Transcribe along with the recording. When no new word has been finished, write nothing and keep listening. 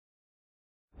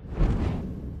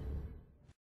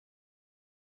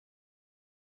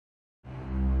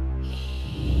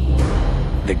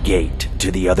The gate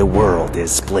to the other world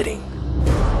is splitting.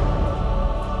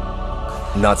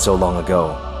 Not so long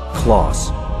ago, Klaus,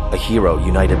 a hero,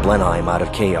 united Blenheim out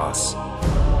of chaos.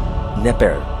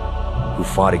 Neper, who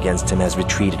fought against him, has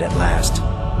retreated at last.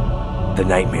 The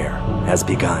nightmare has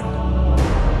begun.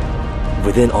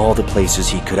 Within all the places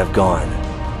he could have gone,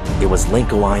 it was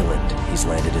Lenko Island he's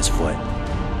landed his foot,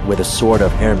 where the sword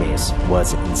of Hermes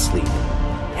was in sleep.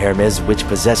 Hermes, which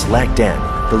possessed Lakdan,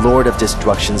 the Lord of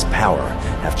Destruction's power,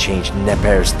 have changed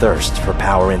Neper's thirst for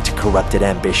power into corrupted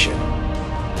ambition.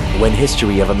 When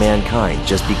history of a mankind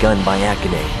just begun by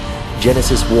Akane,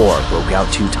 Genesis War broke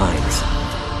out 2 times.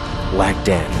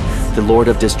 Lakdan, the Lord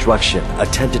of Destruction,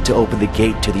 attempted to open the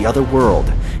gate to the other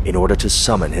world in order to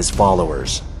summon his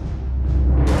followers.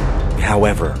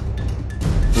 However,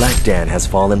 Lakdan has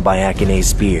fallen by Akane's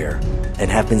spear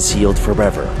and have been sealed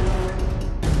forever.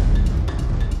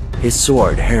 His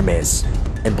sword, Hermes,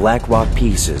 and black rock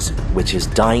pieces, which his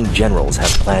dying generals have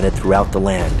planted throughout the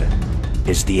land,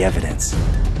 is the evidence.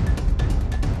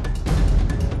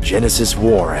 Genesis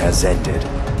War has ended.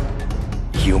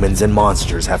 Humans and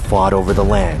monsters have fought over the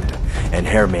land, and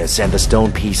Hermes and the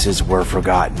stone pieces were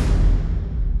forgotten.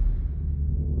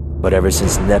 But ever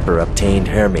since Neper obtained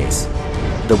Hermes,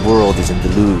 the world is in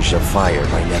deluge of fire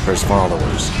by Neper's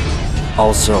followers.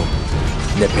 Also,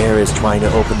 Neper is trying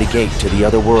to open the gate to the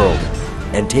other world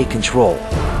and take control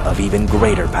of even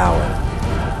greater power.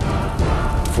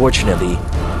 Fortunately,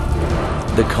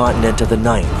 the continent of the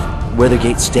Ninth, where the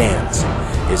gate stands,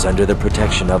 is under the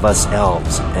protection of us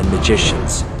elves and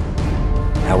magicians.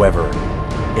 However,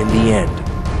 in the end,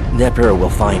 Neper will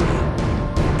find me,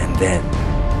 and then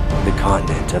the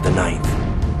continent of the Ninth.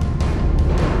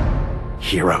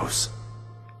 Heroes,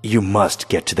 you must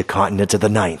get to the continent of the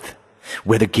Ninth,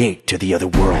 where the gate to the other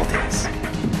world is.